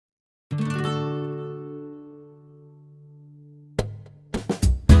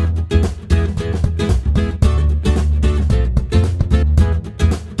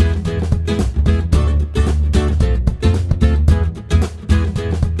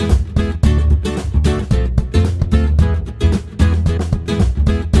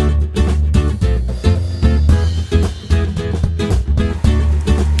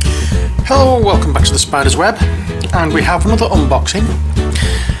to the Spider's Web, and we have another unboxing,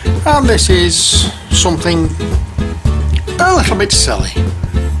 and this is something a little bit silly.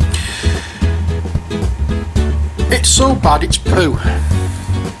 It's so bad it's poo.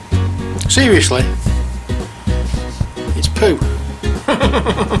 Seriously, it's poo.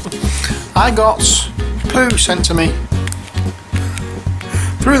 I got poo sent to me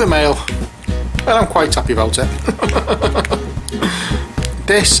through the mail, and I'm quite happy about it.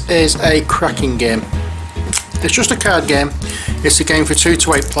 This is a cracking game. It's just a card game. It's a game for 2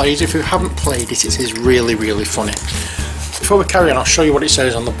 to 8 players. If you haven't played it, it is really, really funny. Before we carry on, I'll show you what it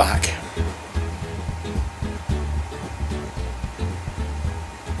says on the back.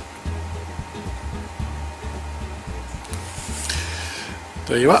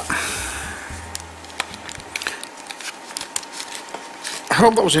 There you are. I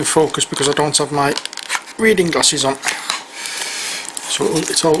hope that was in focus because I don't have my reading glasses on, so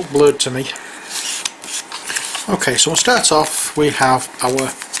it's all blurred to me. Okay, so we'll start off. We have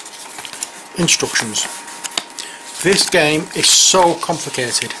our instructions. This game is so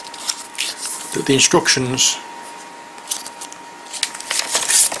complicated that the instructions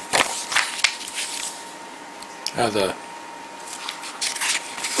are there.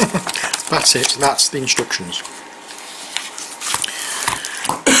 That's it, that's the instructions.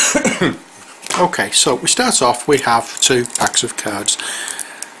 Okay, so we start off, we have 2 packs of cards.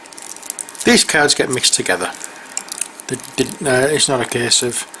 These cards get mixed together. It's not a case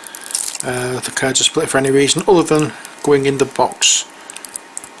of the cards are split for any reason other than going in the box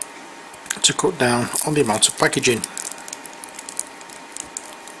to cut down on the amount of packaging.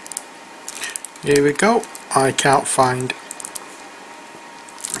 Here we go. I can't find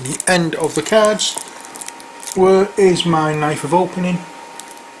the end of the cards. Where is my knife of opening?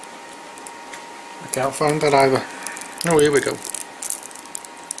 I can't find that either. Oh, here we go.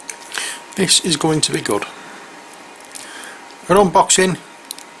 This is going to be good. An unboxing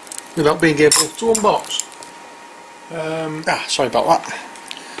without being able to unbox. Sorry about that.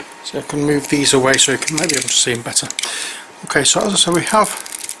 So I can move these away so you can maybe be able to see them better. Okay, so as I said, we have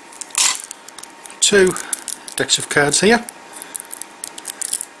 2 decks of cards here.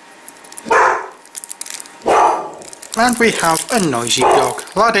 And we have a noisy dog.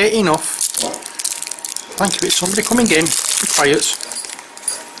 Laddie, enough. Thank you, it's somebody coming in. Quiet.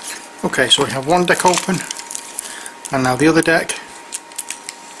 Okay, so we have one deck open, and now the other deck.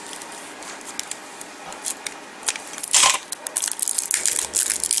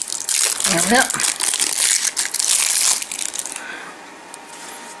 There we are.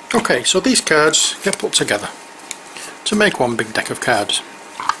 Okay, so these cards get put together to make one big deck of cards.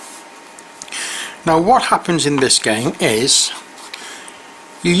 Now what happens in this game is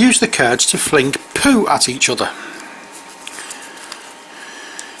you use the cards to fling poo at each other.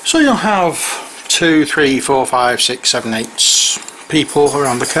 So you'll have 2, 3, 4, 5, 6, 7, 8 people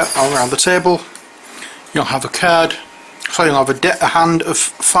around the table. You'll have a card, so you'll have a hand of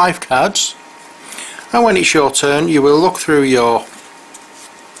 5 cards, and when it's your turn you will look through your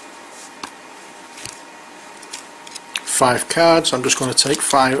 5 cards. I'm just going to take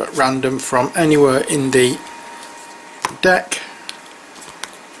 5 at random from anywhere in the deck.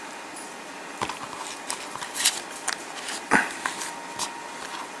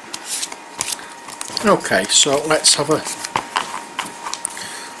 Okay, so let's have a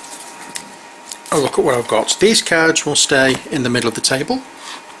look at what I've got. These cards will stay in the middle of the table,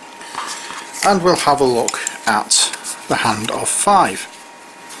 and we'll have a look at the hand of 5.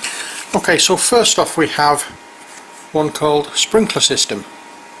 Okay, so first off we have one called Sprinkler System.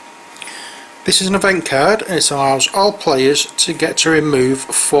 This is an event card, and it allows all players to get to remove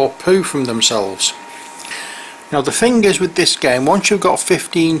 4 poo from themselves. Now the thing is with this game, once you've got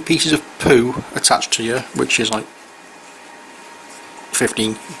 15 pieces of poo attached to you, which is like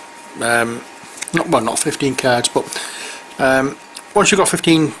 15, not 15 cards, but once you've got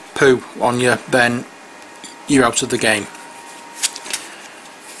 15 poo on you, then you're out of the game.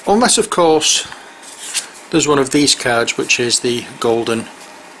 Unless of course there's one of these cards, which is the golden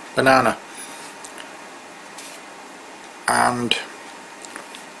banana, and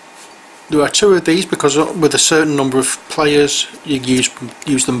there are 2 of these because with a certain number of players you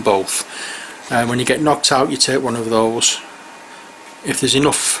use them both. When you get knocked out you take one of those. If there's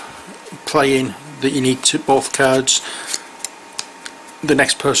enough playing that you need both cards, the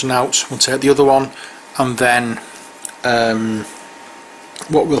next person out will take the other one, and then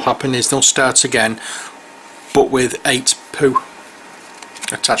what will happen is they'll start again, but with 8 poo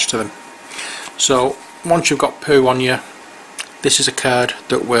attached to them. So once you've got poo on you, this is a card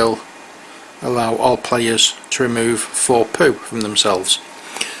that will allow all players to remove 4 poo from themselves.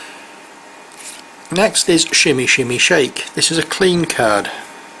 Next is Shimmy Shimmy Shake. This is a clean card.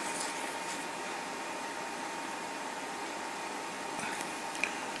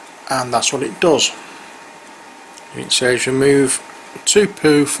 And that's what it does. It says remove 2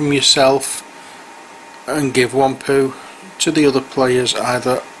 poo from yourself and give 1 poo to the other players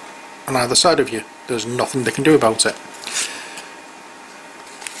either on either side of you. There's nothing they can do about it.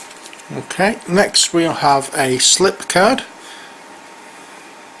 Okay, next we'll have a slip card,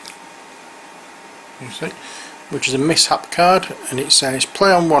 which is a mishap card, and it says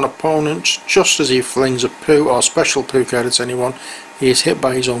play on one opponent just as he flings a poo or special poo card at anyone. He is hit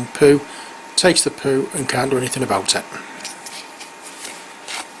by his own poo, takes the poo and can't do anything about it.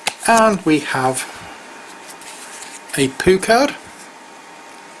 And we have a poo card,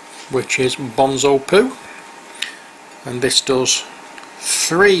 which is Bonzo Poo, and this does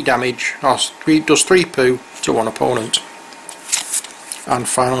 3 damage, or does 3 poo to one opponent. And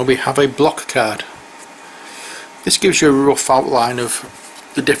finally we have a block card. This gives you a rough outline of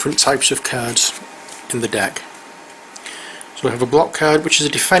the different types of cards in the deck. So we have a block card, which is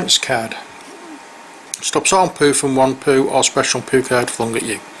a defense card. Stops all poo from 1 poo or special poo card flung at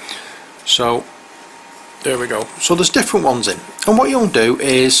you. So there we go. So there's different ones in, and what you'll do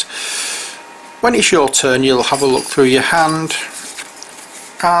is when it's your turn you'll have a look through your hand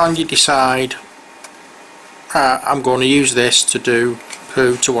and you decide I'm going to use this to do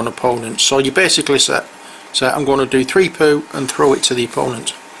poo to one opponent. So you basically say I'm going to do 3 poo and throw it to the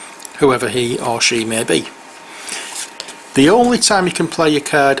opponent, whoever he or she may be. The only time you can play your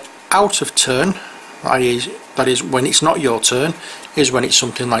card out of turn, that is when it's not your turn, is when it's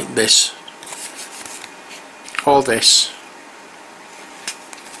something like this or this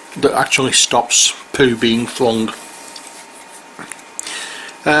that actually stops poo being flung.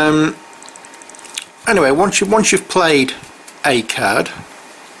 Anyway, once you've played a card,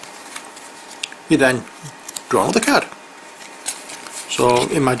 you then draw another card. So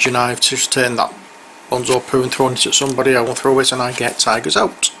imagine I've just taken that Bonzo Poo and thrown it at somebody. I will throw it and I get Tigers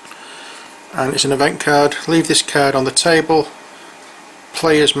Out. And it's an event card. Leave this card on the table.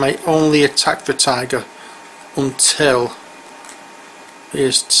 Players may only attack the tiger until he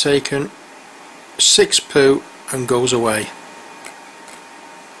has taken 6 poo and goes away.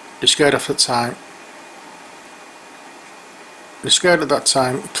 Discard after time. Discard at that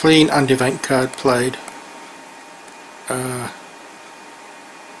time. Clean and event card played.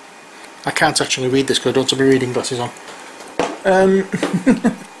 I can't actually read this because I don't have my reading glasses on.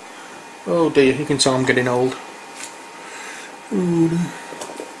 Oh dear, you can tell I'm getting old. Ooh.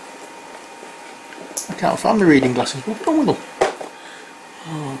 I can't find my reading glasses. What's wrong with them?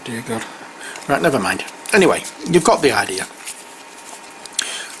 Oh dear God. Right, never mind. Anyway, you've got the idea.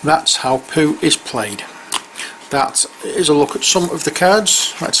 That's how poo is played. That is a look at some of the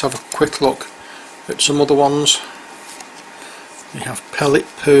cards. Let's have a quick look at some other ones. We have pellet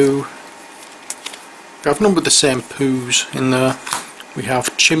poo. I've numbered the same poos in there. We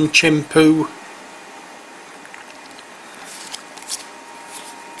have Chim Chim Poo.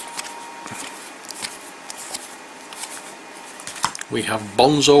 We have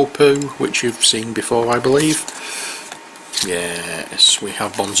Bonzo Poo, which you've seen before, I believe. Yes, we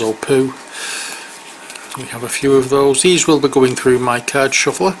have Bonzo Poo. We have a few of those. These will be going through my card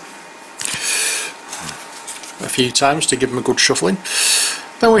shuffler a few times to give them a good shuffling.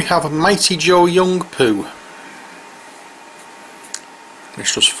 Then we have Mighty Joe Young Poo,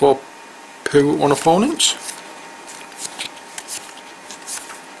 which does 4 poo at one opponent.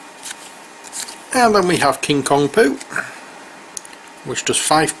 And then we have King Kong Poo, which does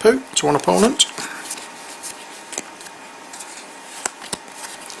 5 poo to one opponent.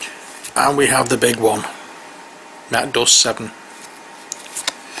 And we have the big one, that does 7.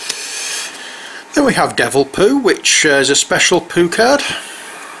 Then we have Devil Poo, which is a special poo card.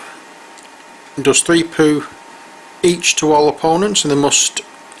 It does 3 poo each to all opponents, and they must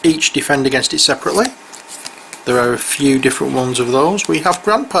each defend against it separately. There are a few different ones of those. We have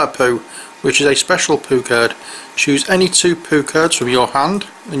Grandpa Poo, which is a special poo card. Choose any 2 poo cards from your hand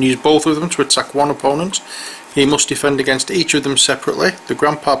and use both of them to attack one opponent. He must defend against each of them separately. The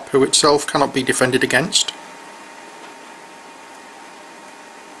Grandpa Poo itself cannot be defended against.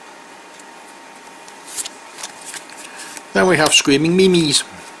 Then we have Screaming Mimis.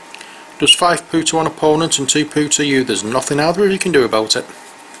 Does 5 poo to one opponent and 2 poo to you. There's nothing either of you can do about it.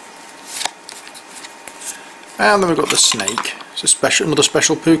 And then we've got the Snake. It's another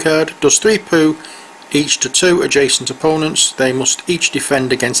special poo card. Does 3 poo each to 2 adjacent opponents. They must each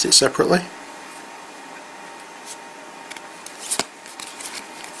defend against it separately.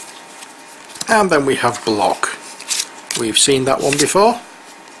 And then we have Block. We've seen that one before.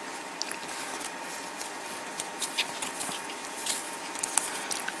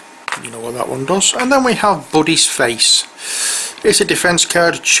 You know what that one does. And then we have Buddy's Face. It's a defense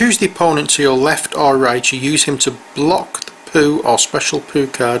card. Choose the opponent to your left or right. You use him to block the poo or special poo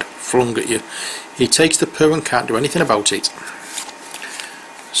card flung at you. He takes the poo and can't do anything about it.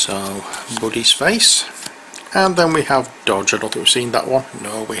 So, Buddy's Face. And then we have Dodge. I don't think we've seen that one.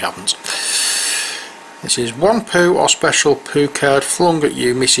 No, we haven't. This is one poo or special poo card flung at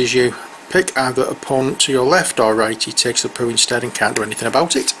you, misses you. Pick either opponent to your left or right. He takes the poo instead and can't do anything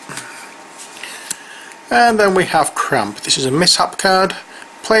about it. And then we have Cramp. This is a mishap card.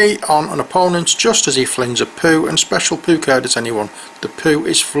 Play on an opponent just as he flings a poo and special poo card at anyone. The poo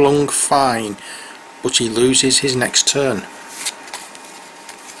is flung fine, but he loses his next turn.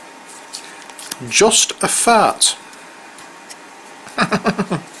 Just a Fart.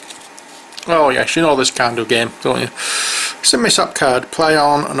 Oh yes, you know this kind of game, don't you? It's a mishap card. Play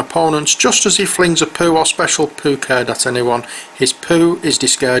on an opponent just as he flings a poo or special poo card at anyone. His poo is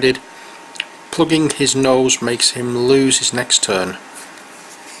discarded. Plugging his nose makes him lose his next turn.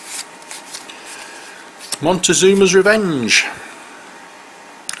 Montezuma's Revenge.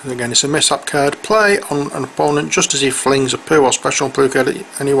 Again, it's a mishap card. Play on an opponent just as he flings a poo or special poo card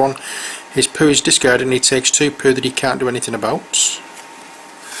at anyone. His poo is discarded and he takes 2 poo that he can't do anything about.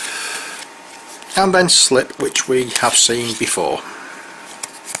 And then Slip, which we have seen before.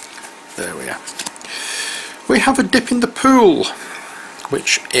 There we are. We have a Dip in the Pool,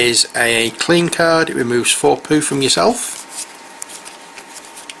 which is a clean card. It removes 4 poo from yourself.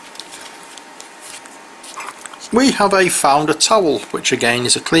 We have a Found a Towel, which again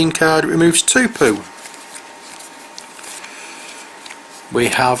is a clean card. It removes 2 poo. We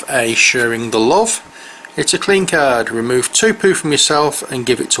have a Sharing the Love. It's a clean card. Remove 2 poo from yourself and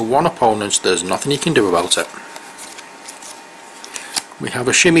give it to one opponent. There's nothing you can do about it. We have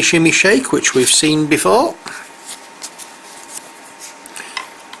a Shimmy Shimmy Shake, which we've seen before.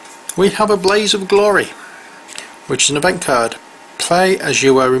 We have a Blaze of Glory, which is an event card. Play as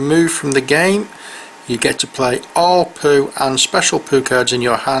you are removed from the game. You get to play all poo and special poo cards in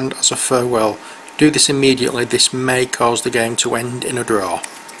your hand as a farewell. Do this immediately. This may cause the game to end in a draw.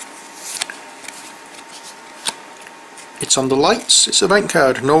 It's on the lights. It's an event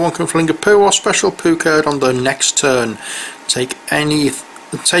card. No one can fling a poo or special poo card on their next turn. Take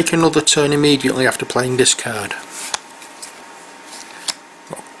another turn immediately after playing this card.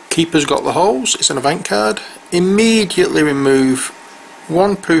 Keeper's Got the Holes. It's an event card. Immediately remove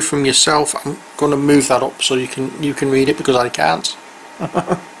 1 poo from yourself. I'm going to move that up so you can read it because I can't.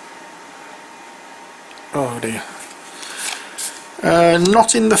 Oh dear.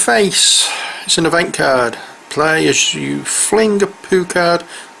 Not in the Face. It's an event card. Play as you fling a poo card.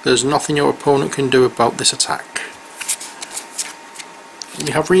 There's nothing your opponent can do about this attack.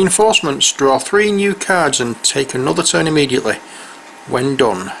 We have Reinforcements. Draw 3 new cards and take another turn immediately. When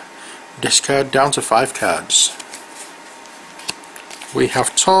done, discard down to 5 cards. We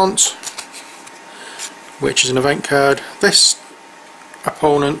have Taunt, which is an event card. This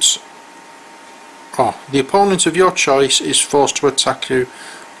opponent, the opponent of your choice is forced to attack you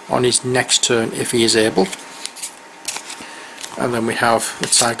on his next turn if he is able. And then we have the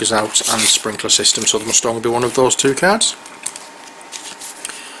Tiger's Out and Sprinkler System, so there must only be one of those 2 cards.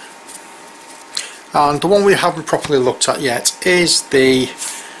 And the one we haven't properly looked at yet is the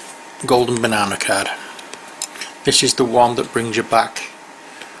Golden Banana card. This is the one that brings you back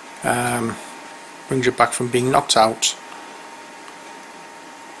from being knocked out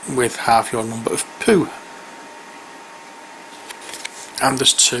with half your number of poo. And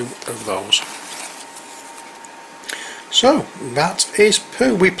there's 2 of those. So that is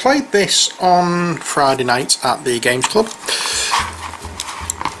poo. We played this on Friday night at the Games Club.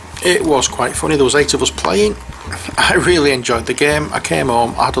 It was quite funny. There was 8 of us playing. I really enjoyed the game. I came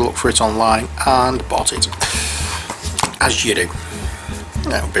home, I had a look for it online and bought it. As you do.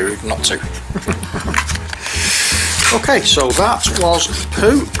 That would be rude not to. Okay, so that was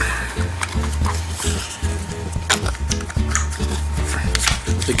poo.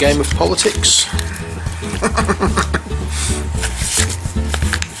 The game of politics.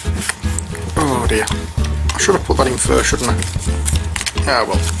 Oh dear. I should have put that in first, shouldn't I? Ah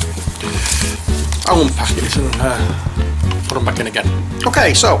well. I'll unpack it and put them back in again.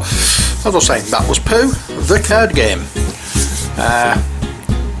 Okay, so as I was saying, that was Pooh, the card game.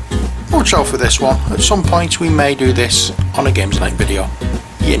 Watch out for this one. At some point we may do this on a Games Night video.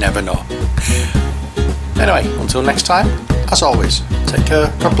 You never know. Anyway, until next time, as always, take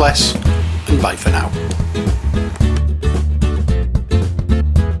care, God bless, and bye for now.